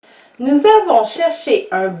Nous avons cherché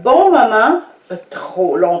un bon moment,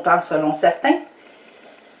 trop longtemps selon certains,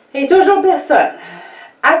 et toujours personne,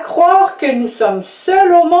 à croire que nous sommes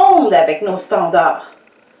seuls au monde avec nos standards.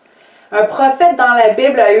 Un prophète dans la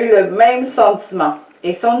Bible a eu le même sentiment,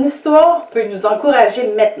 et son histoire peut nous encourager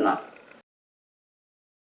maintenant.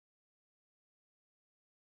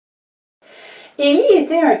 Élie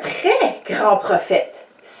était un très grand prophète.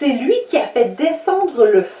 C'est lui qui a fait descendre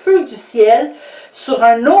le feu du ciel sur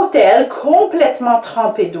un autel complètement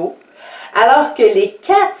trempé d'eau, alors que les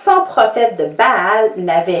 400 prophètes de Baal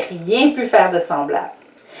n'avaient rien pu faire de semblable.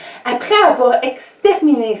 Après avoir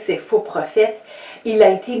exterminé ces faux prophètes, il a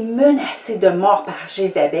été menacé de mort par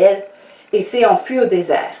Jézabel et s'est enfui au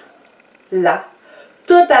désert. Là,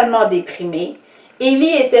 totalement déprimé,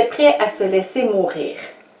 Élie était prêt à se laisser mourir.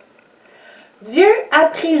 Dieu a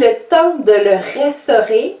pris le temps de le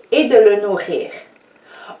restaurer et de le nourrir.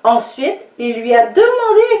 Ensuite, il lui a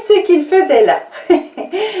demandé ce qu'il faisait là,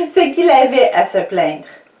 ce qu'il avait à se plaindre.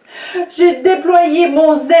 « J'ai déployé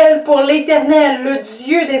mon zèle pour l'Éternel, le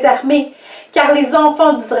Dieu des armées, car les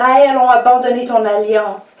enfants d'Israël ont abandonné ton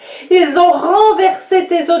alliance. Ils ont renversé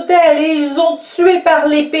tes autels et ils ont tué par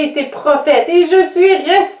l'épée tes prophètes. Et je suis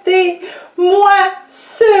resté, moi,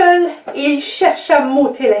 seul, et ils cherchent à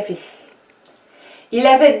m'ôter la vie. » Il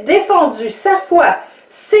avait défendu sa foi,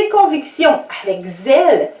 ses convictions avec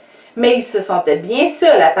zèle, mais il se sentait bien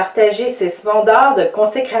seul à partager ses standards de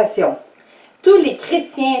consécration. Tous les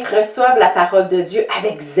chrétiens reçoivent la parole de Dieu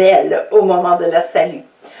avec zèle au moment de leur salut.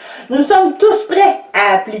 Nous sommes tous prêts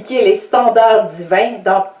à appliquer les standards divins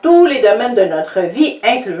dans tous les domaines de notre vie,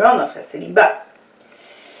 incluant notre célibat.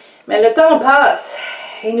 Mais le temps passe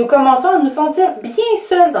et nous commençons à nous sentir bien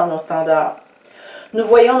seuls dans nos standards. Nous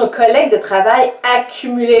voyons nos collègues de travail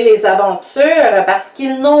accumuler les aventures parce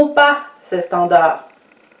qu'ils n'ont pas ces standards.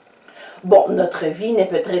 Bon, notre vie n'est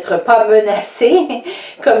peut-être pas menacée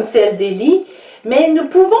comme celle d'Élie, mais nous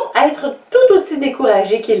pouvons être tout aussi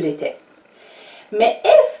découragés qu'il l'était. Mais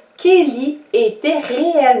est-ce qu'Élie était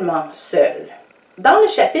réellement seul? Dans le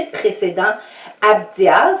chapitre précédent,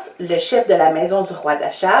 Abdias, le chef de la maison du roi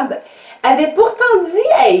d'Achab, avait pourtant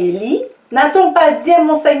dit à Élie, « N'a-t-on pas dit à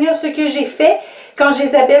mon Seigneur ce que j'ai fait quand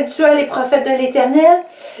Jézabel tua les prophètes de l'Éternel?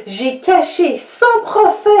 J'ai caché 100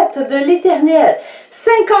 prophètes de l'Éternel,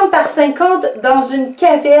 50 par 50 dans une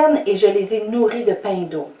caverne et je les ai nourris de pain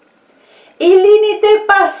d'eau. » Élie n'était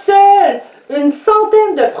pas seul. Une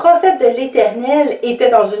centaine de prophètes de l'Éternel étaient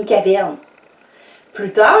dans une caverne.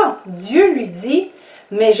 Plus tard, Dieu lui dit,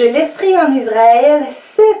 « Mais je laisserai en Israël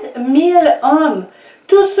 7000 hommes,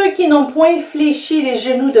 tous ceux qui n'ont point fléchi les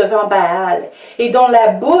genoux devant Baal, et dont la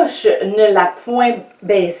bouche ne l'a point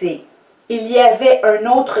baisé. » Il y avait un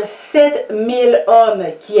autre 7000 hommes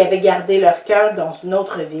qui avaient gardé leur cœur dans une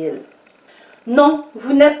autre ville. Non,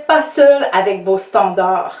 vous n'êtes pas seul avec vos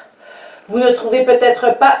standards. Vous ne trouvez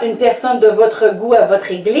peut-être pas une personne de votre goût à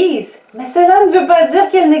votre église, mais cela ne veut pas dire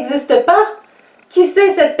qu'elle n'existe pas. Qui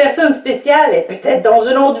sait, cette personne spéciale est peut-être dans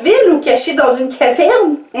une autre ville ou cachée dans une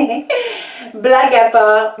caverne. Blague à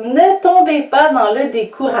part, ne tombez pas dans le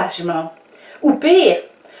découragement. Ou pire,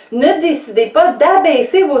 ne décidez pas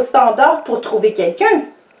d'abaisser vos standards pour trouver quelqu'un.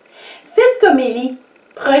 Faites comme Élie,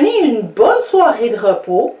 prenez une bonne soirée de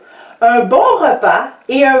repos, un bon repas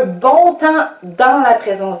et un bon temps dans la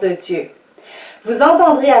présence de Dieu. Vous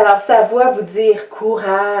entendrez alors sa voix vous dire «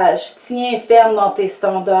 Courage, tiens ferme dans tes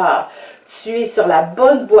standards, tu es sur la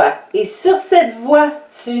bonne voie et sur cette voie,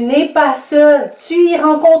 tu n'es pas seul, tu y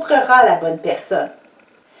rencontreras la bonne personne. »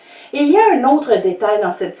 Il y a un autre détail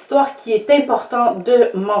dans cette histoire qui est important de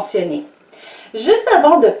mentionner. Juste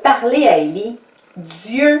avant de parler à Élie,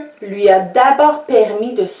 Dieu lui a d'abord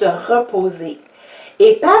permis de se reposer.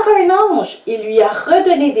 Et par un ange, il lui a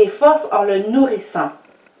redonné des forces en le nourrissant.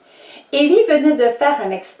 Élie venait de faire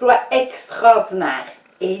un exploit extraordinaire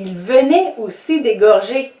et il venait aussi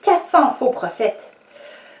d'égorger 400 faux prophètes.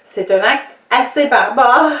 C'est un acte assez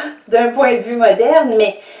barbare d'un point de vue moderne,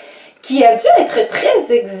 mais qui a dû être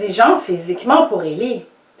très exigeant physiquement pour Élie.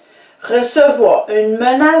 Recevoir une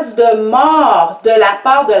menace de mort de la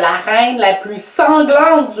part de la reine la plus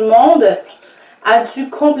sanglante du monde a dû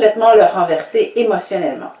complètement le renverser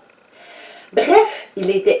émotionnellement. Bref, il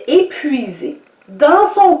était épuisé dans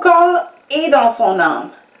son corps et dans son âme.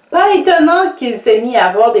 Pas étonnant qu'il s'est mis à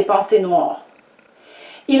avoir des pensées noires.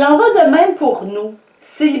 Il en va de même pour nous,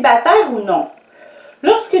 célibataires ou non.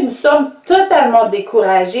 Lorsque nous sommes totalement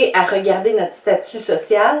découragés à regarder notre statut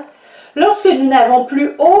social, lorsque nous n'avons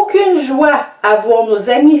plus aucune joie à voir nos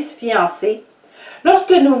amis se fiancer,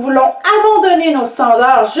 lorsque nous voulons abandonner nos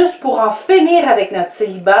standards juste pour en finir avec notre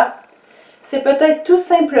célibat, c'est peut-être tout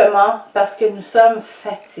simplement parce que nous sommes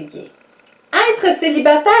fatigués. Être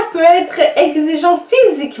célibataire peut être exigeant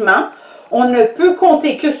physiquement, on ne peut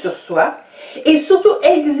compter que sur soi, et surtout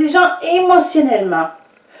exigeant émotionnellement.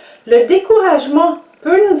 Le découragement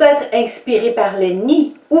peut nous être inspiré par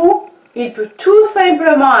l'ennemi ou il peut tout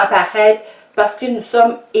simplement apparaître parce que nous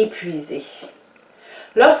sommes épuisés.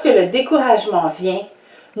 Lorsque le découragement vient,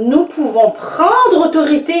 nous pouvons prendre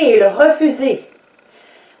autorité et le refuser.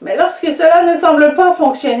 Mais lorsque cela ne semble pas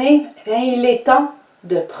fonctionner, il est temps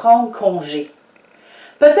de prendre congé.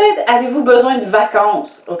 Peut-être avez-vous besoin de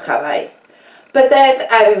vacances au travail. Peut-être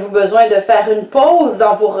avez-vous besoin de faire une pause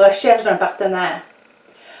dans vos recherches d'un partenaire.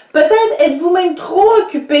 Peut-être êtes-vous même trop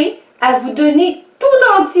occupé à vous donner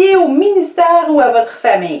tout entier au ministère ou à votre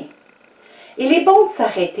famille. Il est bon de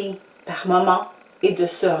s'arrêter par moments et de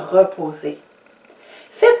se reposer.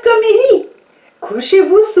 Faites comme Élie.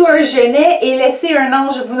 Couchez-vous sous un genêt et laissez un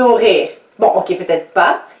ange vous nourrir. Bon, ok, peut-être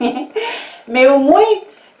pas, mais au moins,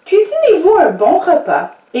 cuisinez-vous un bon repas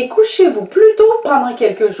et couchez-vous plus tôt pendant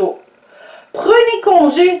quelques jours. Prenez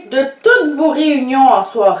congé de toutes vos réunions en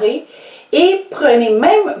soirée et prenez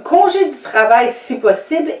même congé du travail si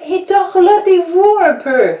possible et dorlotez-vous un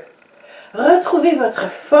peu. Retrouvez votre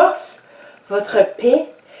force, votre paix,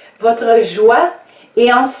 votre joie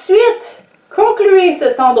et ensuite concluez ce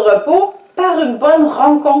temps de repos par une bonne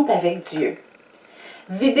rencontre avec Dieu.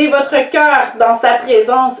 Videz votre cœur dans sa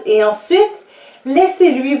présence et ensuite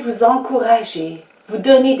laissez-lui vous encourager, vous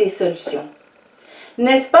donner des solutions.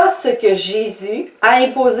 N'est-ce pas ce que Jésus a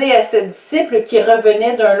imposé à ses disciples qui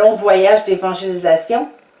revenaient d'un long voyage d'évangélisation?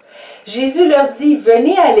 Jésus leur dit,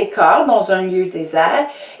 venez à l'écart dans un lieu désert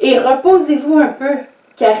et reposez-vous un peu,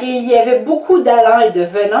 car il y avait beaucoup d'allants et de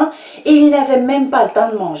venants et ils n'avaient même pas le temps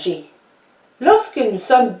de manger. Lorsque nous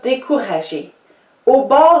sommes découragés, au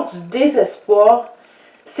bord du désespoir,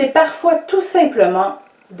 c'est parfois tout simplement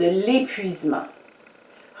de l'épuisement.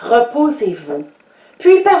 Reposez-vous,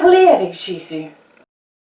 puis parlez avec Jésus.